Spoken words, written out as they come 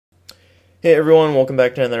Hey everyone, welcome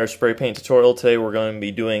back to another spray paint tutorial. Today we're going to be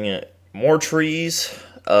doing more trees,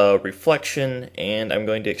 reflection, and I'm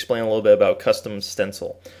going to explain a little bit about custom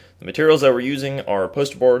stencil. The materials that we're using are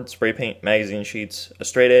poster board, spray paint, magazine sheets, a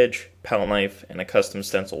straight edge, palette knife, and a custom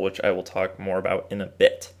stencil, which I will talk more about in a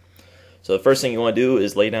bit. So the first thing you want to do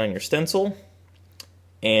is lay down your stencil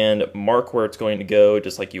and mark where it's going to go,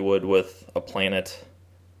 just like you would with a planet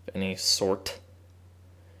of any sort.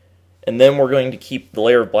 And then we're going to keep the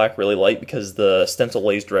layer of black really light because the stencil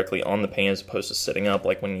lays directly on the paint as opposed to sitting up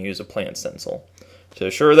like when you use a plant stencil. To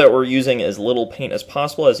ensure that we're using as little paint as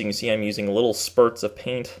possible, as you can see I'm using little spurts of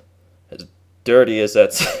paint, as dirty as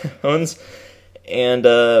that sounds, and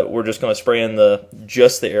we're just going to spray in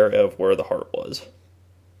just the area of where the heart was.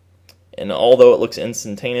 And although it looks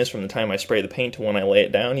instantaneous from the time I spray the paint to when I lay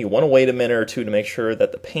it down, you want to wait a minute or two to make sure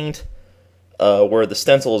that the paint where the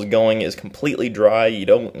stencil is going is completely dry. You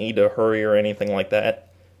don't need to hurry or anything like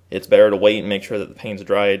that. It's better to wait and make sure that the paint's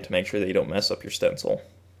dried to make sure that you don't mess up your stencil.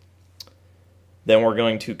 Then we're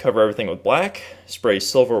going to cover everything with black, spray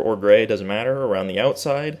silver or gray, doesn't matter, around the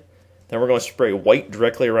outside. Then we're going to spray white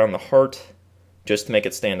directly around the heart just to make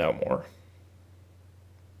it stand out more.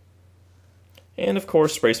 And of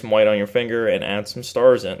course, spray some white on your finger and add some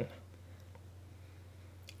stars in.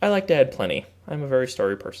 I like to add plenty. I'm a very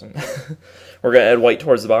starry person. We're going to add white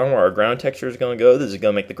towards the bottom where our ground texture is going to go. This is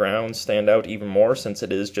going to make the ground stand out even more since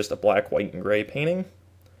it is just a black, white, and gray painting.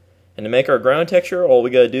 And to make our ground texture, all we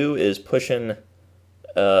got to do is push in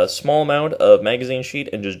a small amount of magazine sheet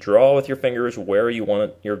and just draw with your fingers where you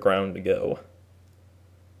want your ground to go.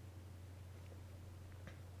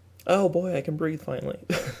 Oh boy, I can breathe finally.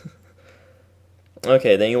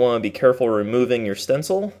 Okay, then you want to be careful removing your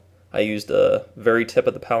stencil. I used the very tip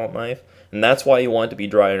of the palette knife, and that's why you want it to be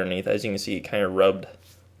dry underneath. As you can see, it kind of rubbed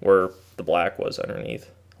where the black was underneath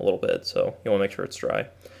a little bit, so you want to make sure it's dry.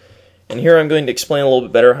 And here I'm going to explain a little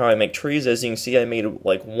bit better how I make trees. As you can see, I made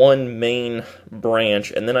like one main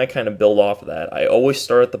branch, and then I kind of build off of that. I always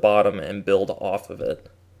start at the bottom and build off of it.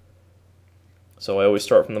 So I always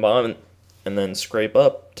start from the bottom and then scrape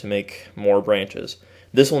up to make more branches.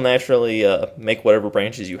 This will naturally make whatever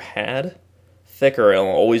branches you had thicker. It'll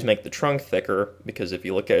always make the trunk thicker, because if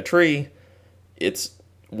you look at a tree, it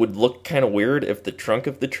would look kind of weird if the trunk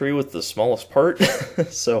of the tree was the smallest part.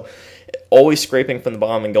 So always scraping from the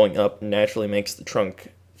bottom and going up naturally makes the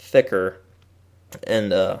trunk thicker,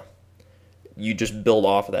 and you just build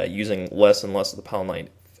off of that using less and less of the palette knife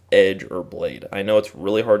edge or blade. I know it's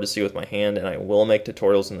really hard to see with my hand, and I will make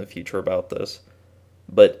tutorials in the future about this,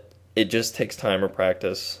 but it just takes time or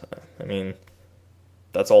practice. I mean,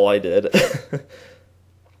 that's all I did.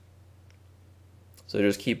 So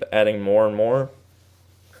just keep adding more and more.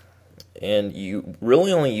 And you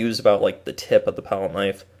really only use about like the tip of the palette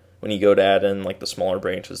knife when you go to add in like the smaller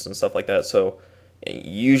branches and stuff like that. So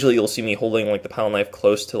usually you'll see me holding like the palette knife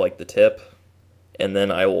close to like the tip, and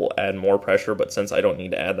then I will add more pressure, but since I don't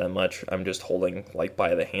need to add that much, I'm just holding like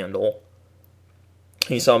by the handle.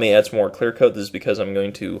 You saw me add some more clear coat. This is because I'm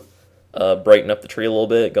going to brighten up the tree a little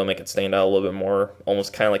bit, go make it stand out a little bit more,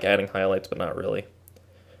 almost kind of like adding highlights, but not really.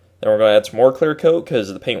 Then we're going to add some more clear coat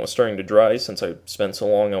because the paint was starting to dry since I spent so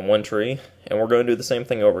long on one tree, and we're going to do the same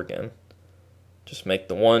thing over again. Just make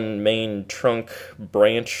the one main trunk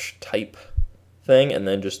branch type thing, and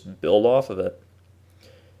then just build off of it.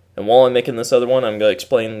 And while I'm making this other one, I'm going to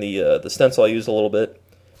explain the stencil I used a little bit.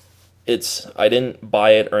 I didn't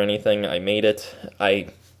buy it or anything, I made it.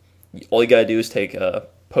 All you got to do is take a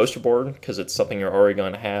poster board, because it's something you're already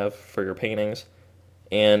going to have for your paintings,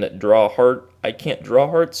 and draw a heart. I can't draw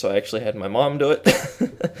hearts, so I actually had my mom do it.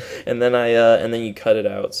 and then you cut it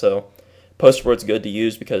out. So poster board's good to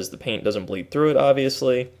use because the paint doesn't bleed through it,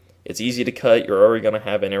 obviously. It's easy to cut, you're already going to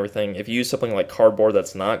have it and everything. If you use something like cardboard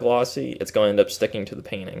that's not glossy, it's going to end up sticking to the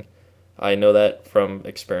painting. I know that from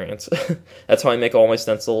experience. That's how I make all my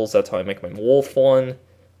stencils. That's how I make my wolf one,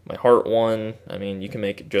 my heart one. I mean, you can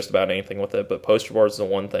make just about anything with it, but poster board is the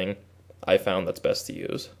one thing I found that's best to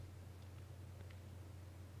use.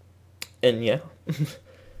 And yeah.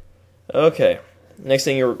 Okay, next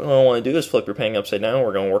thing you're going to want to do is flip your painting upside down.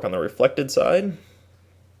 We're going to work on the reflected side.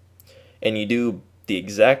 And you do the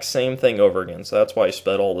exact same thing over again, so that's why I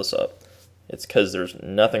sped all this up. It's because there's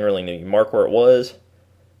nothing really new. You mark where it was.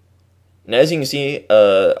 And as you can see,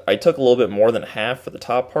 I took a little bit more than half for the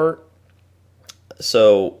top part.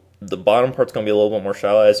 So the bottom part's going to be a little bit more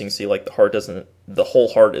shallow. As you can see, like the whole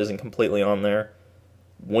heart isn't completely on there.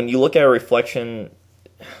 When you look at a reflection,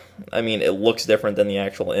 I mean, it looks different than the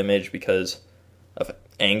actual image because of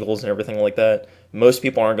angles and everything like that. Most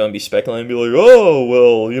people aren't going to be speculating and be like, oh,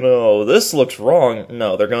 well, you know, this looks wrong.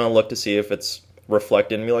 No, they're going to look to see if it's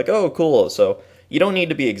reflect it and be like, oh, cool. So you don't need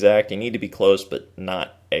to be exact. You need to be close, but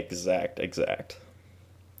not exact.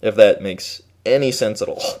 If that makes any sense at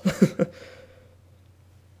all.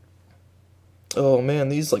 Oh man,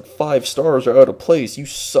 these like 5 stars are out of place. You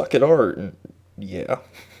suck at art. And yeah.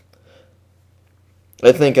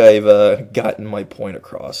 I think I've gotten my point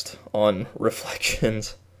across on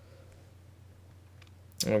reflections.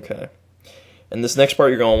 Okay. And this next part,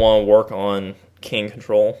 you're going to want to work on cane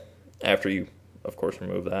control after you, of course,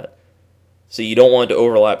 remove that. So you don't want it to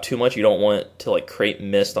overlap too much. You don't want it to like create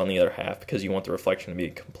mist on the other half because you want the reflection to be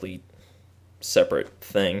a complete separate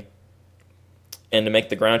thing. And to make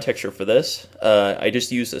the ground texture for this, I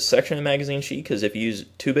just used a section of magazine sheet because if you use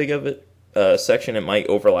too big of a section, it might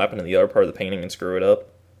overlap into the other part of the painting and screw it up.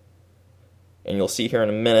 And you'll see here in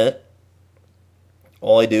a minute,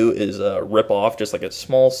 all I do is rip off just like a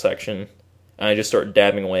small section, and I just start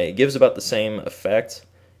dabbing away. It gives about the same effect.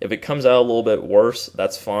 If it comes out a little bit worse,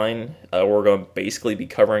 that's fine. We're going to basically be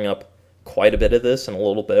covering up quite a bit of this in a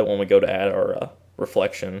little bit when we go to add our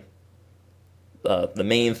reflection. The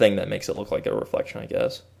main thing that makes it look like a reflection, I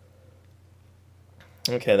guess.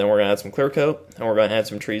 Okay, then we're going to add some clear coat, and we're going to add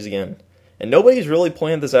some trees again. And nobody's really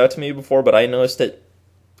pointed this out to me before, but I noticed it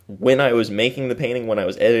when I was making the painting, when I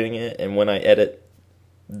was editing it, and when I edit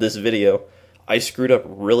this video. I screwed up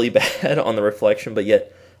really bad on the reflection, but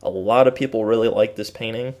yet a lot of people really like this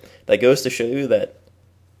painting. That goes to show you that,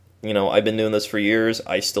 you know, I've been doing this for years.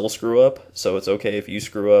 I still screw up, so it's okay if you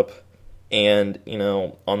screw up. And, you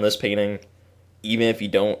know, on this painting, even if you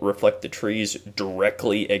don't reflect the trees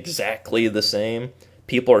directly exactly the same,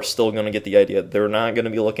 people are still going to get the idea. They're not going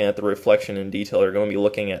to be looking at the reflection in detail. They're going to be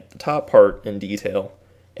looking at the top part in detail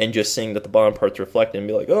and just seeing that the bottom part's reflected and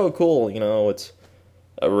be like, oh, cool, you know, it's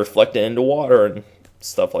reflected into water and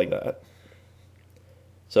stuff like that.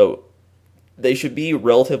 So they should be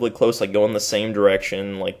relatively close, like go in the same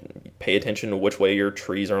direction, like pay attention to which way your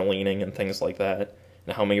trees are leaning and things like that,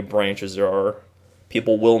 and how many branches there are.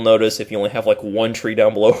 People will notice if you only have like one tree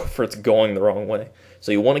down below if it's going the wrong way.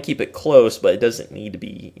 So you want to keep it close, but it doesn't need to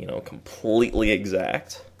be, you know, completely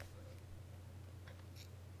exact.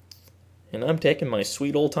 And I'm taking my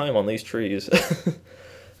sweet old time on these trees.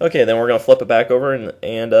 Okay, then we're going to flip it back over and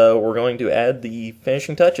we're going to add the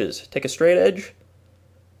finishing touches. Take a straight edge,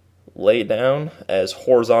 lay it down as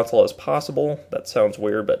horizontal as possible. That sounds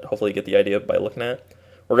weird, but hopefully you get the idea by looking at it.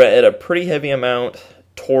 We're going to add a pretty heavy amount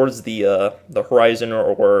towards the horizon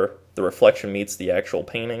or where the reflection meets the actual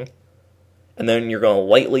painting. And then you're going to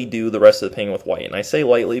lightly do the rest of the painting with white. And I say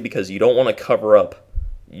lightly because you don't want to cover up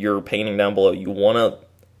your painting down below. You want to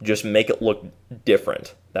just make it look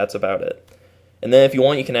different. That's about it. And then if you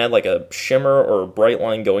want, you can add like a shimmer or a bright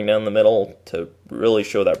line going down the middle to really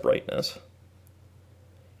show that brightness.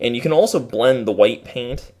 And you can also blend the white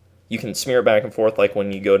paint. You can smear it back and forth like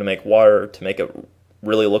when you go to make water to make it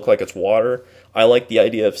really look like it's water. I like the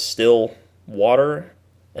idea of still water,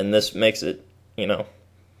 and this makes it, you know,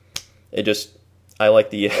 it just, I like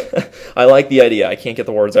the I like the idea. I can't get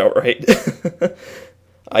the words out right.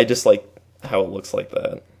 I just like how it looks like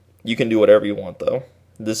that. You can do whatever you want though.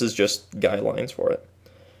 This is just guidelines for it.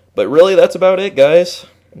 But really that's about it, guys.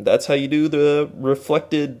 That's how you do the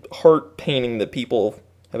reflected heart painting that people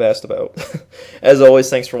have asked about. As always,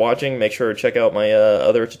 thanks for watching. Make sure to check out my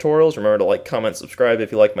other tutorials. Remember to like, comment, subscribe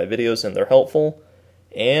if you like my videos and they're helpful.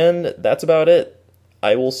 And that's about it.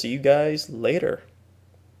 I will see you guys later.